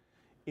oak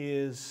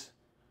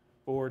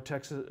or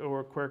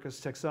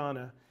Quercus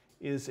texana,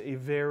 is a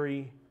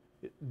very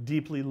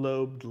deeply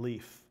lobed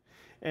leaf.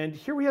 And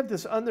here we have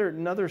this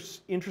another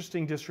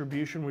interesting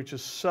distribution, which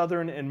is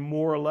southern and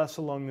more or less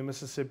along the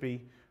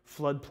Mississippi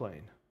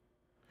floodplain.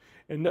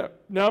 And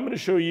now I'm going to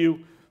show you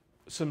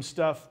some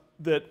stuff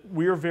that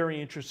we're very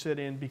interested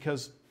in,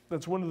 because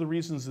that's one of the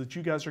reasons that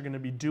you guys are going to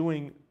be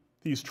doing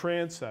these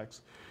transects,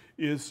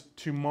 is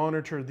to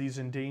monitor these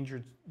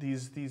endangered,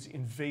 these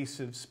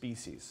invasive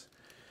species.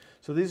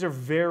 So these are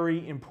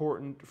very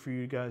important for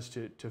you guys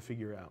to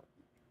figure out.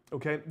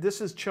 Okay,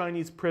 this is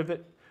Chinese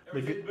privet.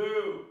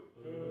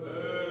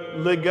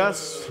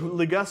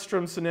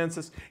 Ligustrum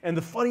sinensis. And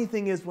the funny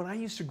thing is, when I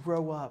used to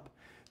grow up,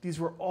 these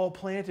were all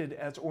planted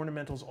as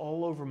ornamentals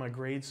all over my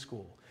grade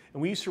school.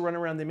 And we used to run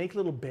around, they make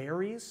little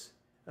berries.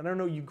 I don't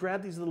know, you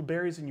grab these little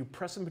berries and you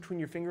press them between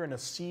your finger and a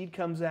seed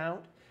comes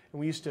out. And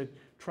we used to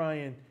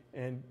try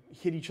and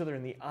hit each other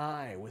in the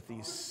eye with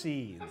these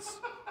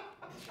seeds.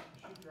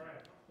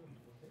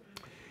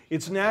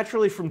 It's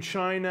naturally from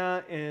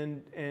China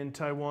and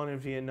Taiwan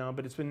and Vietnam,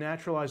 but it's been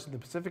naturalized in the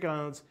Pacific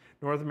Islands,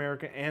 North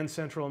America, and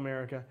Central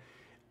America.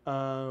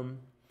 All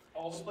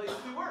the places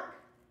we work.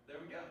 There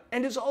we go.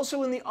 And it's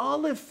also in the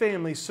olive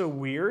family, so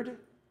weird.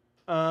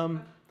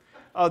 I've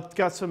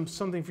got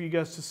something for you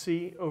guys to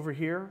see over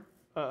here,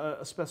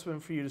 a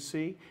specimen for you to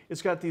see.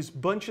 It's got these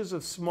bunches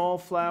of small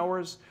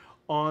flowers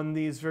on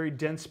these very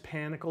dense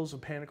panicles. A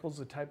panicle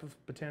is a type of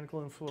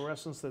botanical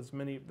inflorescence that's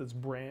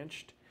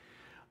branched.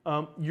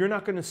 You're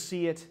not going to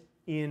see it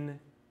in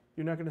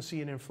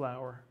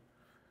flower,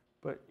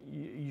 but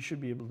you should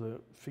be able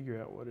to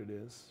figure out what it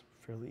is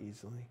fairly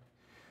easily.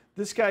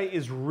 This guy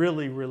is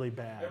really, really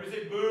bad.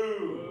 Everybody say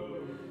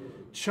boo!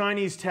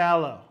 Chinese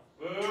tallow,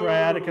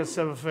 Triatica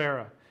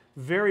sevifera.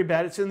 Very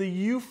bad. It's in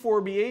the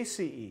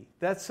Euphorbiaceae.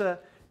 That's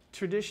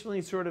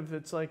traditionally sort of,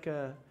 it's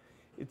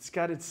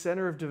got its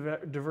center of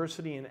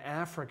diversity in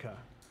Africa,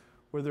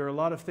 where there are a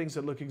lot of things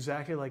that look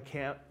exactly like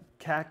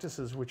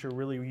cactuses, which are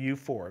really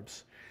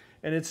euphorbs.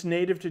 And it's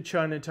native to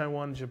China,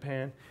 Taiwan, and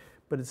Japan,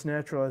 but it's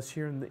naturalized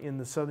here in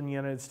the southern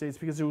United States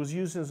because it was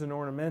used as an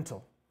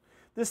ornamental.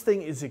 This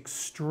thing is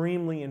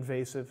extremely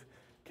invasive,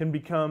 can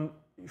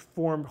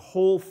form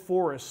whole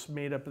forests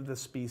made up of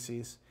this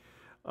species.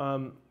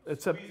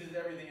 Squeezes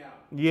everything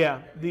out.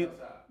 Yeah, Everything else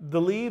out.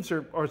 the leaves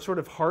are sort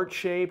of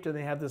heart-shaped, and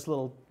they have this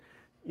little,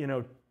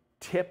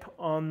 tip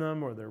on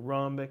them, or they're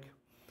rhombic.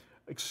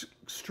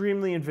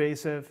 Extremely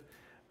invasive.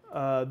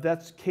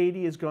 That's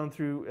Katie has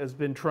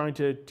been trying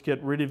to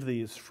get rid of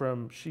these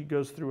she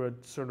goes through a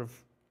sort of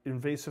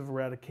invasive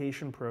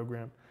eradication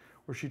program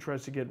where she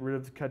tries to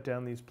cut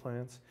down these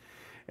plants.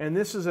 And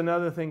this is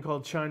another thing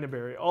called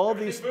Chinaberry.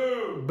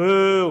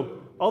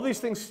 Boo! All these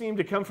things seem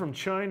to come from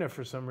China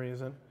for some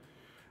reason.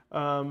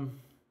 Malia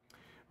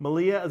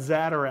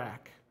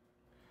azadarak.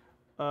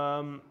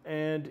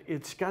 And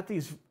it's got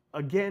these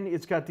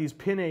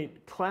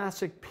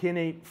classic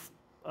pinnate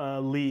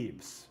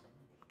leaves.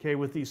 Okay,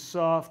 with these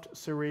soft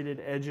serrated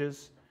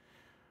edges,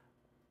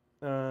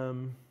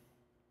 and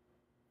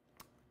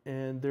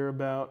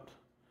the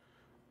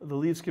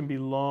leaves can be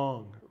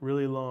long,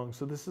 really long.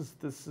 So this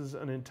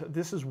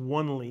is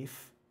one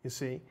leaf, you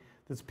see,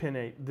 that's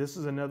pinnate. This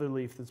is another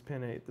leaf that's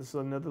pinnate. This is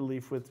another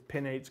leaf with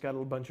pinnate. It's got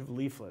a bunch of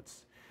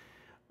leaflets.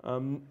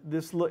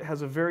 This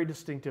has a very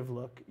distinctive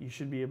look. You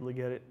should be able to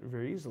get it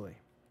very easily.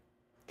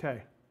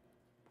 Okay.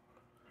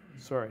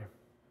 Sorry.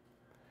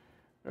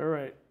 All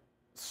right.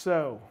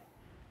 So.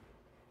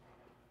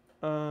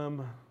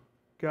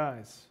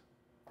 Guys,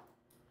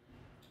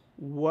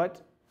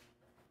 what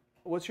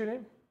What's your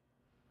name?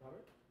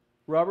 Robert.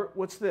 Robert,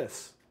 what's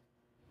this?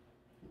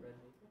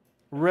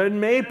 Red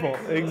maple,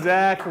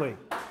 exactly.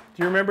 Do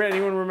you remember,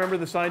 anyone remember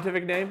the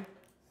scientific name?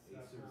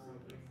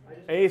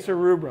 Acer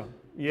rubra.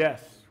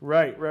 Yes,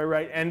 right.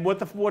 And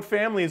what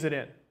family is it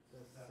in?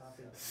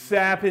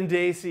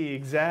 Sapindaceae,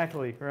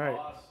 exactly, right.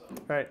 Awesome.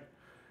 Right.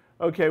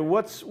 Okay,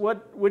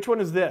 which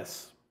one is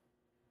this?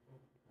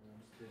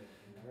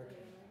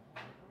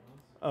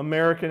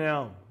 American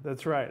elm.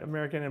 That's right,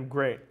 American elm,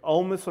 great.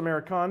 Ulmus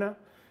americana,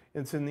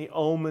 it's in the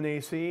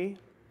Ulminaceae.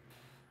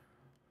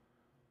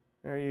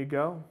 There you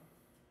go.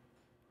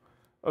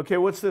 Okay,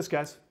 what's this,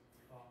 guys?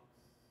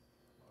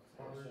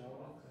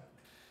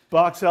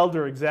 Box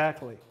elder,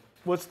 exactly.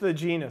 What's the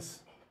genus?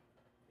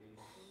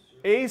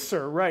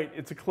 Acer, right.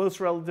 It's a close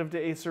relative to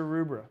Acer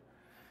rubra.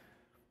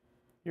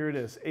 Here it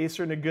is,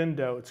 Acer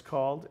negundo it's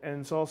called,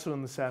 and it's also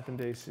in the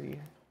Sapindaceae.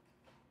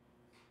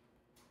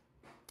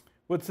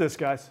 What's this,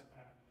 guys?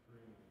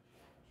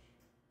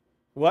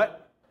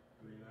 What?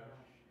 Green ash.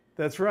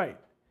 That's right.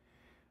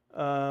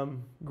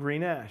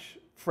 Green ash,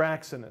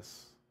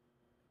 Fraxinus,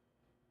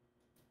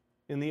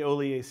 in the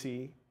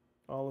Oleaceae,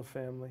 olive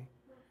family.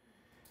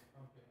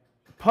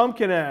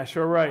 Pumpkin ash,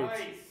 all right.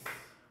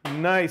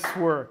 Nice. Nice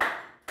work.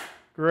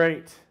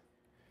 Great.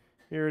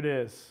 Here it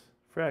is.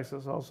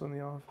 Fraxinus also in the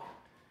olive.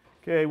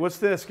 Okay, what's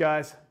this,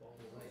 guys?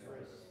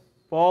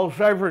 Bald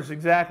cypress,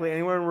 exactly.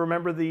 Anyone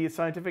remember the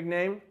scientific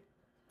name?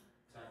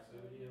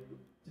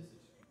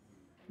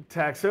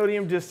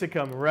 Taxodium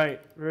disticum, right.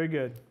 Very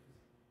good.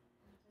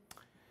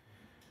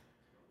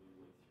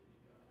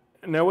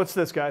 Now, what's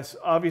this, guys?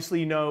 Obviously,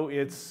 you know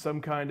it's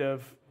some kind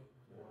of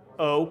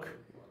oak.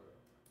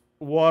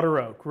 Water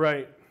oak,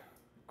 right.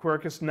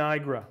 Quercus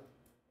nigra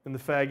in the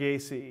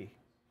Fagaceae.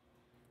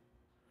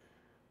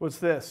 What's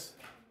this?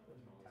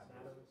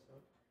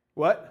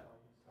 What?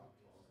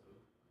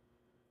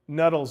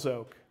 Nuttall's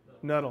oak.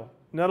 Nuttall.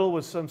 Nuttall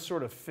was some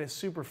sort of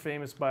super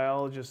famous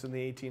biologist in the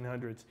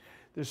 1800s.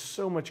 There's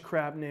so much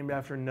crap named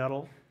after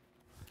Nuttall.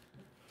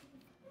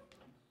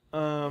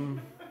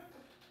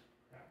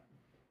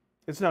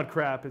 It's not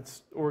crap,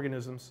 it's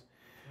organisms.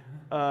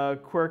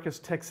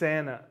 Quercus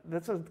texana.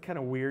 That's kind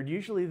of weird.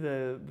 Usually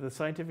the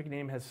scientific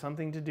name has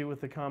something to do with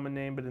the common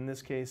name, but in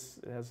this case,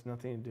 it has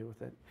nothing to do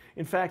with it.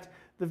 In fact,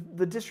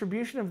 the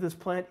distribution of this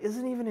plant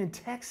isn't even in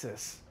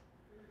Texas.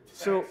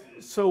 So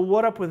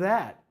what up with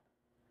that?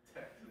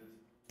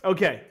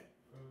 Okay.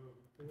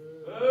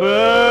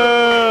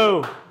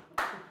 Boo!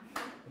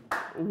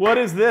 What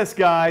is this,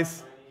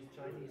 guys?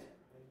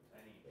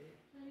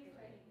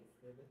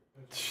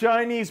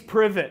 Chinese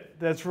privet.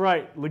 That's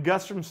right.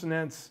 Ligustrum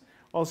sinense,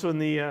 also in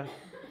the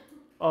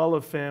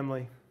olive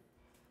family.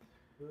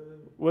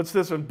 What's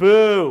this one?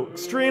 Boo!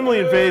 Extremely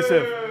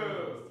invasive.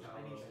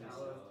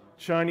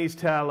 Chinese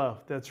tallow.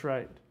 That's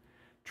right.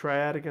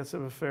 Triatica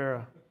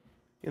civifera.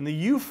 In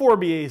the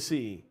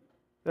Euphorbiaceae.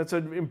 That's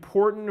an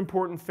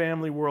important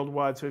family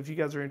worldwide. So if you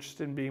guys are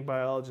interested in being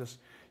biologists,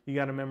 you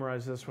got to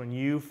memorize this one,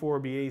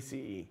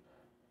 Euphorbiaceae.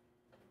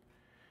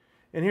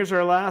 And here's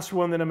our last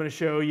one that I'm going to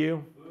show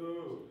you.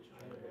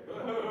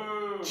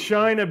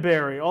 China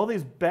berry. All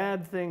these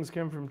bad things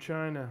come from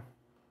China.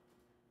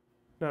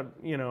 Not,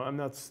 you know,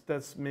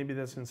 maybe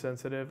that's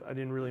insensitive. I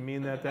didn't really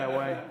mean that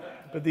way.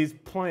 But these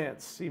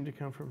plants seem to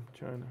come from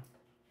China.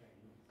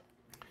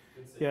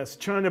 Yes,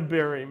 China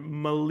berry,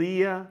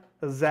 Malea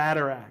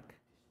azadarac.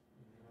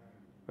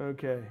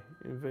 Okay,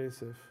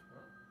 invasive.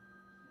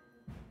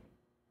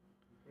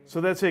 So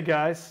that's it,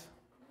 guys.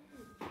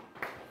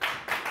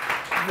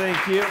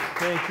 Thank you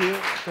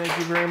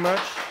very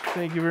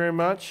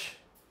much.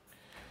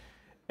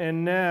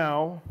 And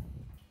now,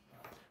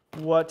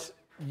 what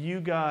you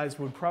guys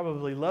would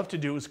probably love to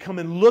do is come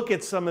and look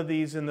at some of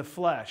these in the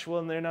flesh.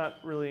 Well, they're not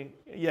really,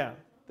 yeah,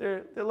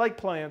 they're like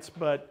plants,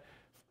 but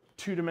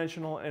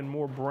two-dimensional and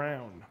more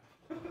brown.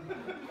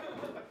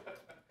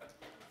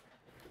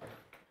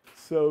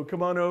 So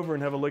come on over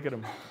and have a look at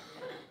them.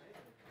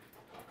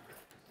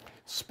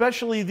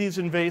 Especially these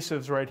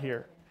invasives right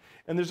here.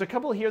 And there's a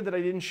couple here that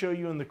I didn't show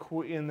you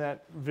in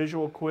that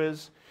visual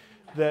quiz,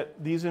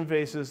 that these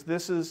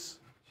invasives,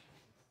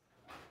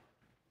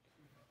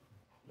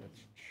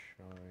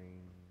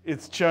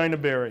 it's China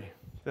berry.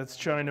 That's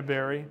China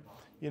berry.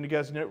 You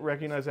guys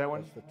recognize that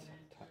one?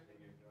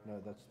 No,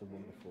 that's the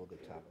one before the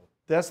tallow.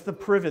 That's the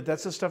privet.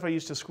 That's the stuff I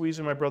used to squeeze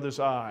in my brother's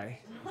eye.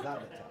 Is that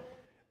the tallow?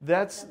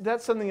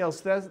 That's something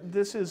else.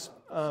 This is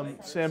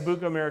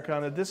Sambuca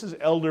americana. This is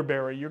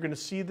elderberry. You're going to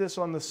see this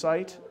on the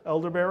site,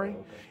 elderberry.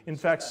 In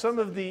fact, some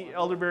of the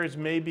elderberries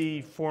may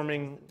be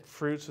forming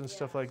fruits and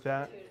stuff like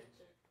that.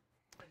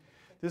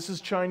 This is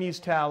Chinese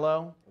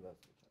tallow.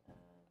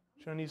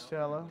 Chinese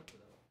tallow.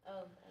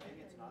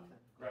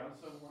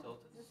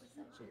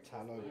 So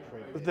tallow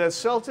privet. The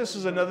celtis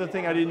is another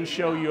thing I didn't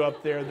show you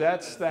up there.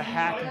 That's the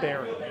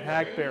hackberry.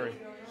 Hackberry.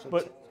 So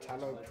But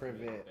tallow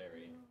privet.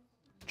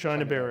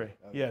 China berry.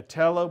 Yeah,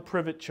 tallow,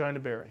 privet, China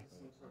berry.